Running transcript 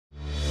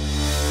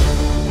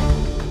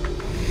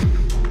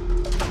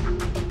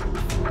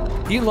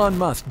Elon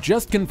Musk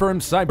just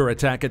confirmed cyber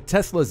attack at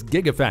Tesla's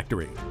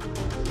Gigafactory.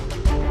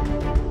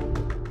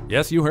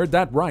 Yes, you heard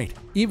that right.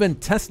 Even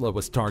Tesla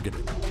was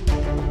targeted.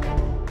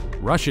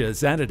 Russia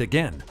is at it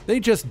again. They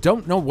just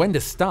don't know when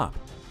to stop.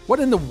 What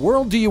in the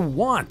world do you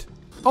want?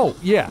 Oh,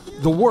 yeah,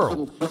 the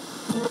world.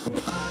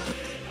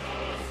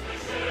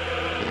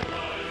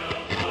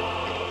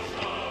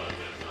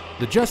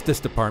 The Justice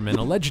Department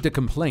alleged a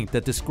complaint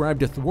that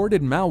described a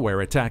thwarted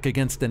malware attack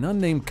against an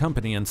unnamed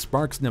company in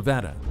Sparks,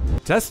 Nevada.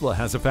 Tesla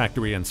has a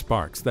factory in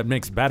Sparks that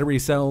makes battery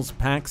cells,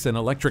 packs, and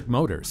electric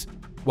motors.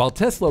 While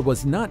Tesla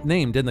was not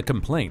named in the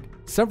complaint,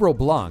 several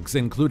blogs,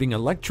 including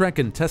Electrek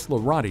and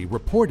Teslarati,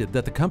 reported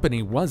that the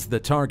company was the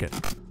target.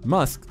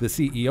 Musk, the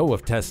CEO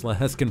of Tesla,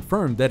 has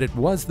confirmed that it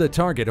was the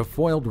target of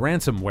foiled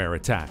ransomware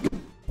attack.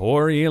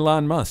 Poor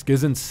Elon Musk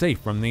isn't safe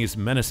from these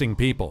menacing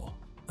people.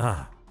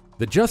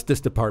 The Justice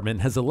Department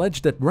has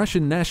alleged that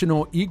Russian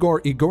national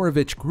Egor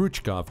Igorevich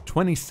Kriuchkov,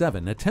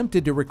 27,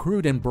 attempted to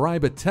recruit and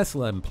bribe a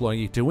Tesla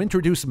employee to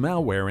introduce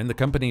malware in the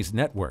company's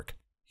network.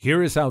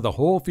 Here is how the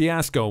whole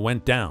fiasco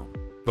went down.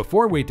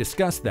 Before we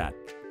discuss that,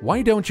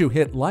 why don't you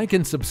hit like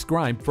and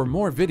subscribe for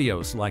more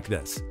videos like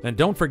this? And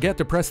don't forget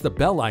to press the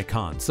bell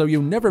icon so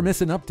you never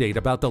miss an update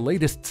about the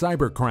latest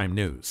cybercrime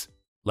news.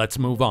 Let's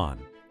move on.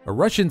 A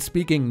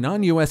Russian-speaking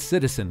non-US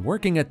citizen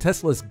working at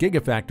Tesla's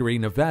Gigafactory,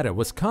 Nevada,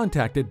 was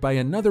contacted by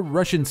another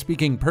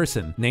Russian-speaking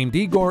person named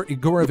Egor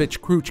Igorevich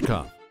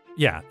Kriuchkov.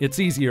 Yeah, it's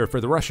easier for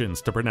the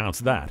Russians to pronounce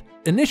that.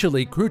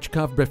 Initially,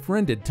 Kriuchkov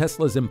befriended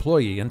Tesla's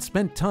employee and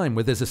spent time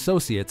with his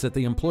associates at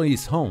the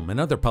employee's home and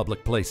other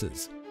public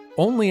places.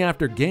 Only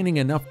after gaining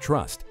enough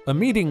trust, a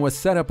meeting was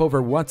set up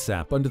over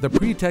WhatsApp under the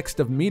pretext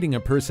of meeting a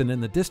person in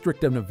the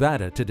District of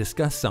Nevada to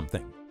discuss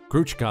something.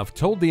 Kriuchkov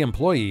told the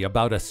employee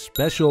about a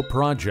special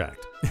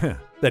project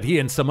that he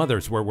and some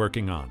others were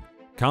working on.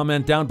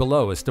 Comment down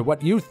below as to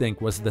what you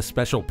think was the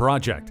special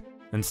project,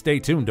 and stay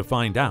tuned to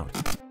find out.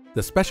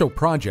 The special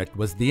project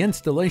was the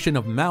installation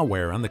of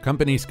malware on the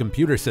company's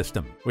computer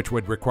system, which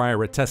would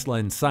require a Tesla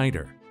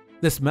insider.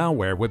 This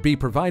malware would be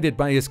provided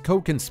by his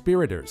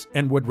co-conspirators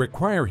and would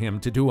require him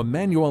to do a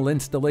manual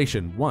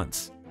installation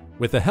once.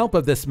 With the help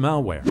of this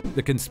malware,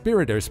 the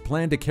conspirators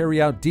planned to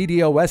carry out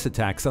DDoS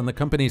attacks on the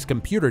company's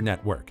computer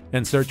network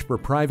and search for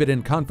private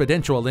and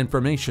confidential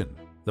information.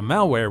 The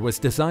malware was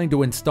designed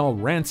to install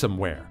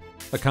ransomware,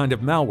 a kind of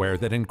malware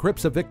that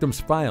encrypts a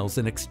victim's files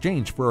in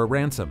exchange for a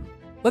ransom.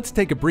 Let's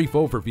take a brief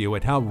overview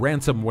at how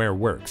ransomware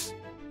works.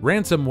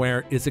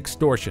 Ransomware is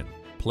extortion,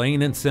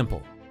 plain and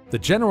simple. The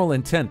general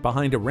intent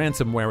behind a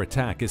ransomware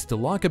attack is to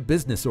lock a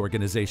business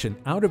organization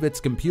out of its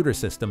computer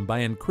system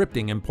by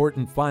encrypting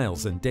important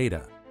files and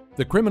data.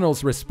 The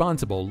criminals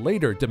responsible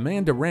later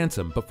demand a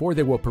ransom before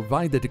they will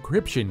provide the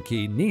decryption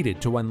key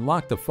needed to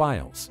unlock the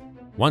files.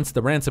 Once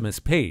the ransom is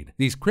paid,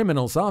 these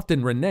criminals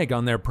often renege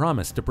on their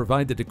promise to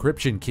provide the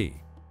decryption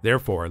key.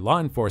 Therefore, law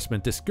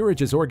enforcement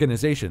discourages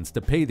organizations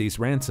to pay these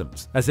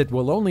ransoms, as it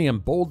will only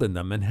embolden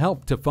them and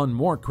help to fund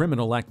more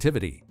criminal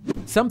activity.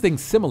 Something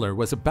similar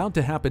was about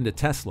to happen to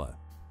Tesla.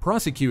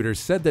 Prosecutors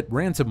said that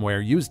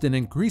ransomware used an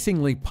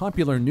increasingly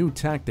popular new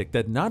tactic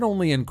that not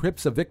only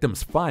encrypts a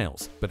victim's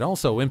files, but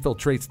also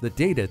infiltrates the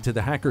data to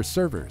the hacker's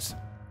servers.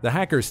 The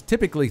hackers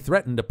typically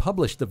threaten to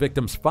publish the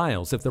victim's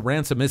files if the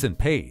ransom isn't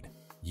paid.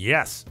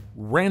 Yes,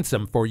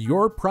 ransom for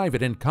your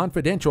private and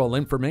confidential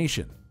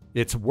information.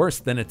 It's worse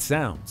than it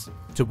sounds.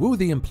 To woo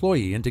the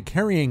employee into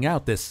carrying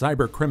out this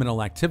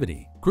cybercriminal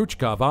activity,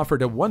 Kriuchkov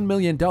offered a $1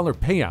 million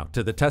payout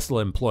to the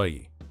Tesla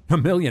employee.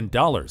 $1 million,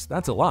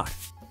 that's a lot.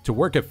 To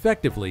work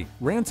effectively,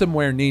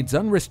 ransomware needs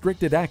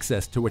unrestricted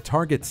access to a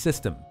target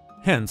system.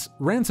 Hence,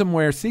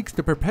 ransomware seeks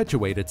to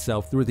perpetuate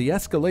itself through the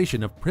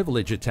escalation of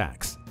privilege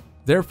attacks.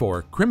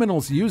 Therefore,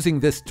 criminals using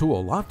this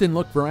tool often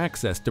look for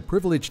access to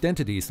privileged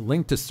entities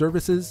linked to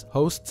services,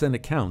 hosts, and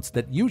accounts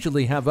that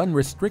usually have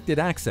unrestricted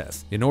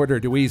access in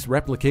order to ease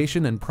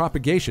replication and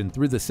propagation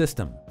through the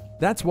system.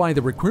 That's why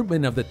the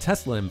recruitment of the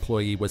Tesla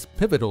employee was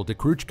pivotal to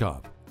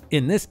Kriuchkov.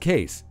 In this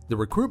case, the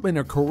recruitment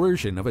or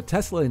coercion of a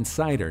Tesla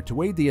insider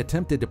to aid the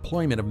attempted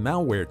deployment of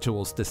malware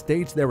tools to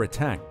stage their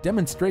attack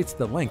demonstrates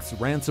the lengths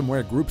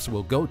ransomware groups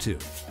will go to.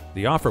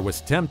 The offer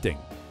was tempting.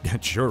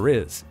 It sure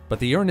is. But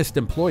the earnest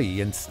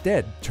employee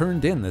instead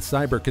turned in the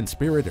cyber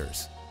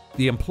conspirators.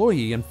 The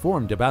employee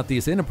informed about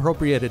these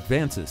inappropriate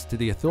advances to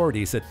the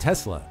authorities at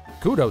Tesla.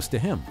 Kudos to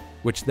him,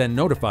 which then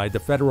notified the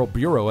Federal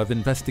Bureau of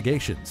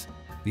Investigations.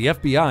 The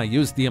FBI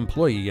used the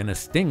employee in a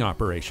sting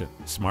operation.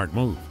 Smart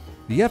move.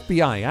 The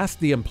FBI asked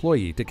the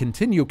employee to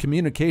continue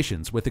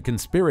communications with the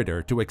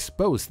conspirator to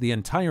expose the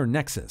entire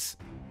nexus.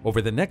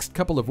 Over the next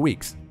couple of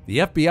weeks, the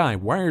FBI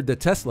wired the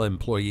Tesla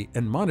employee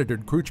and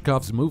monitored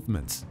Kriuchkov's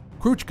movements.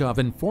 Kriuchkov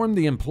informed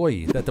the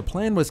employee that the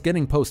plan was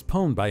getting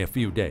postponed by a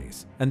few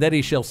days, and that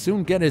he shall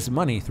soon get his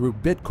money through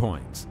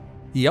bitcoins.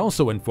 He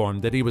also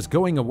informed that he was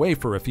going away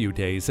for a few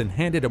days and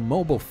handed a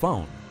mobile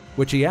phone,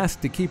 which he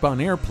asked to keep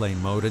on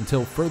airplane mode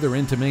until further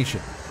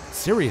intimation.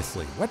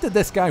 Seriously, what did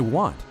this guy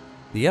want?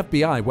 The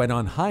FBI went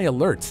on high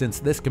alert since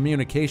this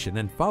communication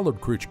and followed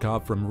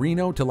Kriuchkov from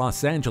Reno to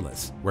Los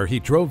Angeles, where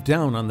he drove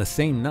down on the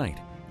same night.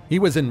 He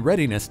was in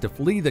readiness to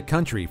flee the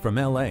country from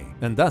LA,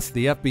 and thus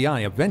the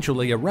FBI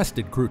eventually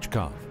arrested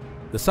Kriuchkov.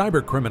 The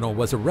cybercriminal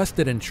was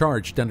arrested and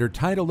charged under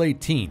Title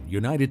 18,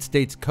 United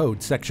States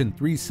Code Section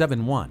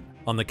 371,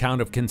 on the count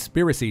of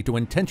conspiracy to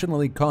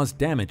intentionally cause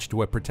damage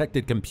to a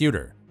protected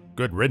computer.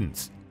 Good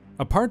riddance.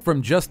 Apart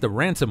from just the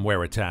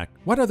ransomware attack,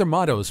 what other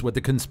mottos would the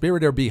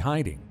conspirator be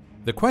hiding?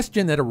 The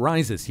question that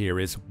arises here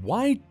is,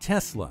 why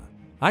Tesla?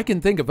 I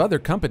can think of other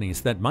companies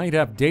that might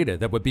have data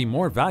that would be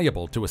more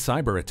valuable to a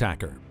cyber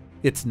attacker.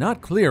 It's not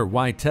clear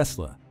why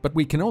Tesla, but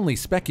we can only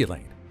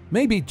speculate.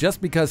 Maybe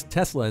just because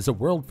Tesla is a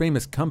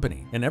world-famous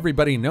company and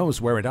everybody knows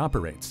where it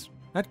operates.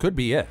 That could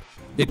be it.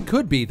 It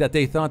could be that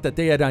they thought that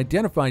they had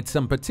identified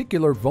some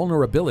particular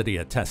vulnerability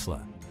at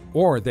Tesla.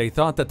 Or they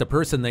thought that the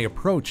person they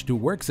approached who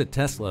works at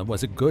Tesla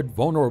was a good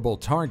vulnerable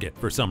target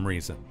for some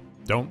reason.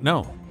 Don't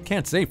know.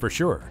 Can't say for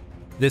sure.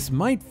 This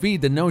might feed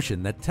the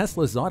notion that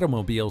Tesla's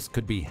automobiles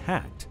could be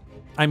hacked.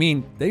 I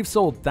mean, they've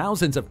sold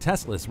thousands of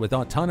Teslas with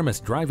autonomous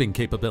driving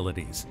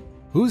capabilities.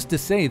 Who's to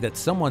say that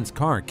someone's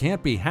car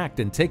can't be hacked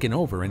and taken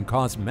over and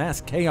cause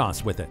mass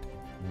chaos with it?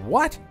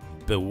 What?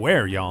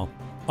 Beware, y'all.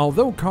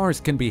 Although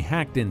cars can be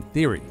hacked in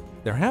theory,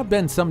 there have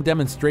been some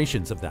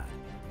demonstrations of that.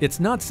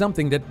 It's not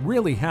something that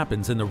really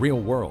happens in the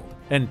real world,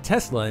 and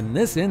Tesla in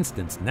this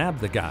instance nabbed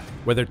the guy.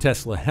 Whether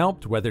Tesla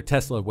helped, whether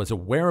Tesla was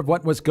aware of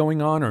what was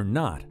going on or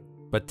not,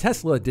 but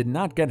Tesla did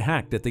not get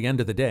hacked at the end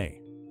of the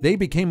day. They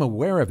became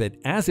aware of it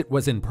as it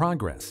was in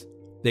progress.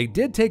 They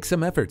did take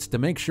some efforts to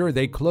make sure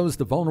they closed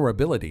the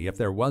vulnerability if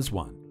there was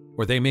one,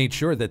 or they made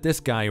sure that this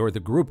guy or the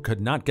group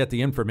could not get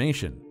the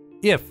information.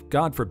 If,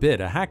 God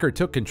forbid, a hacker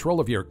took control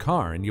of your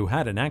car and you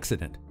had an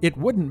accident, it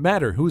wouldn't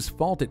matter whose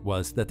fault it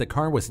was that the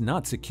car was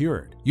not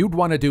secured. You'd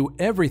want to do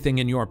everything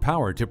in your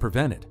power to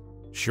prevent it.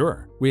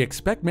 Sure, we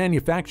expect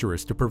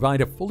manufacturers to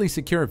provide a fully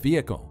secure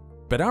vehicle,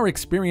 but our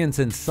experience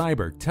in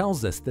cyber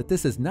tells us that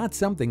this is not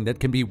something that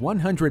can be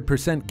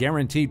 100%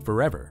 guaranteed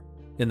forever.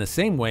 In the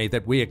same way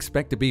that we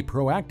expect to be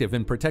proactive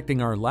in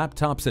protecting our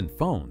laptops and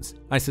phones,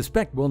 I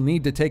suspect we'll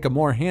need to take a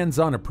more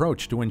hands-on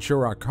approach to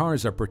ensure our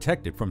cars are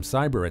protected from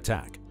cyber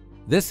attack.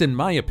 This, in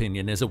my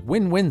opinion, is a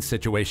win-win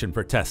situation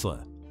for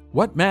Tesla.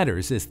 What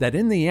matters is that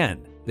in the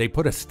end, they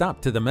put a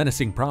stop to the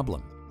menacing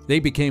problem. They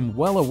became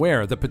well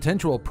aware of the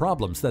potential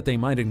problems that they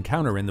might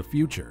encounter in the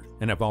future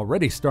and have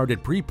already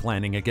started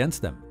pre-planning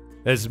against them.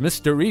 As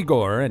Mr.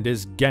 Igor and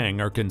his gang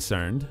are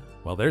concerned,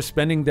 well, they're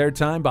spending their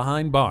time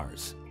behind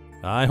bars.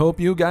 I hope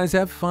you guys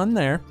have fun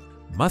there.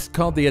 Musk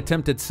called the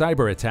attempted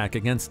cyber attack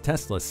against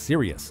Tesla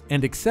serious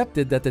and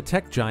accepted that the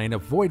tech giant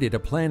avoided a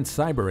planned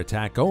cyber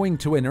attack owing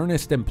to an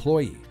earnest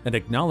employee and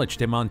acknowledged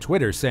him on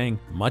Twitter saying,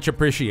 "Much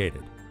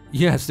appreciated."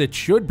 Yes, it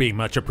should be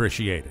much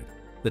appreciated.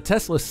 The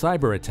Tesla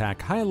cyber attack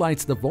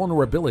highlights the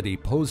vulnerability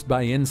posed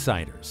by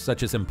insiders,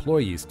 such as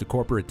employees, to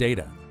corporate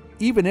data.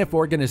 Even if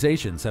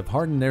organizations have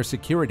hardened their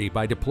security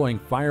by deploying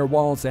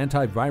firewalls,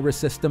 antivirus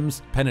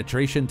systems,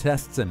 penetration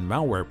tests, and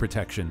malware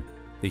protection,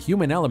 the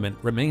human element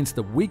remains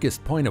the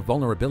weakest point of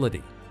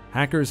vulnerability.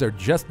 Hackers are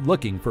just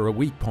looking for a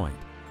weak point.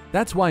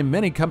 That's why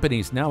many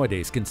companies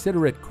nowadays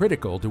consider it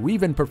critical to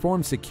even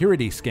perform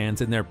security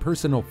scans in their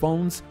personal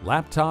phones,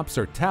 laptops,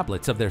 or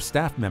tablets of their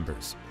staff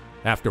members.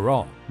 After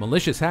all,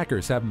 malicious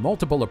hackers have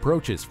multiple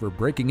approaches for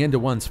breaking into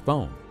one's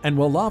phone and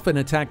will often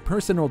attack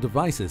personal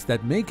devices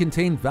that may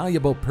contain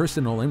valuable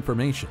personal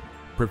information.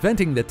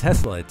 Preventing the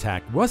Tesla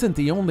attack wasn't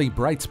the only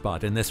bright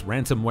spot in this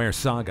ransomware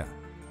saga.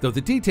 Though the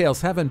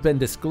details haven't been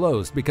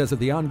disclosed because of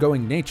the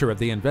ongoing nature of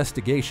the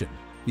investigation,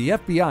 the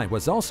FBI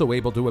was also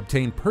able to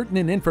obtain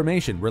pertinent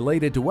information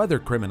related to other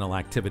criminal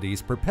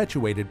activities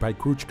perpetuated by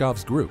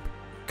Kriuchkov's group.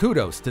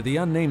 Kudos to the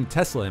unnamed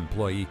Tesla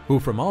employee who,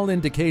 from all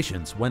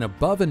indications, went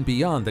above and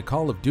beyond the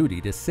call of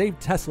duty to save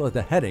Tesla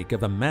the headache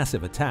of a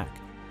massive attack.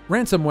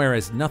 Ransomware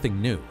is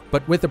nothing new,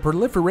 but with the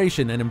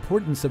proliferation and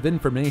importance of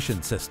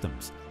information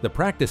systems, the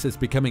practice is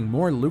becoming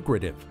more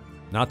lucrative,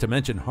 not to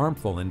mention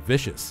harmful and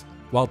vicious.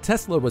 While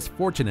Tesla was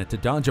fortunate to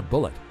dodge a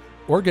bullet,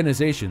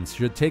 organizations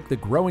should take the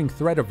growing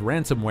threat of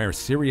ransomware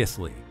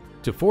seriously.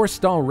 To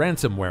forestall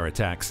ransomware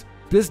attacks,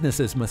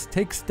 businesses must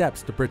take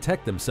steps to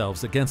protect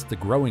themselves against the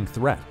growing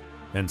threat.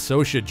 And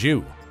so should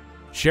you.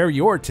 Share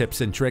your tips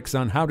and tricks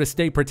on how to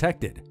stay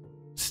protected.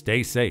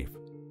 Stay safe.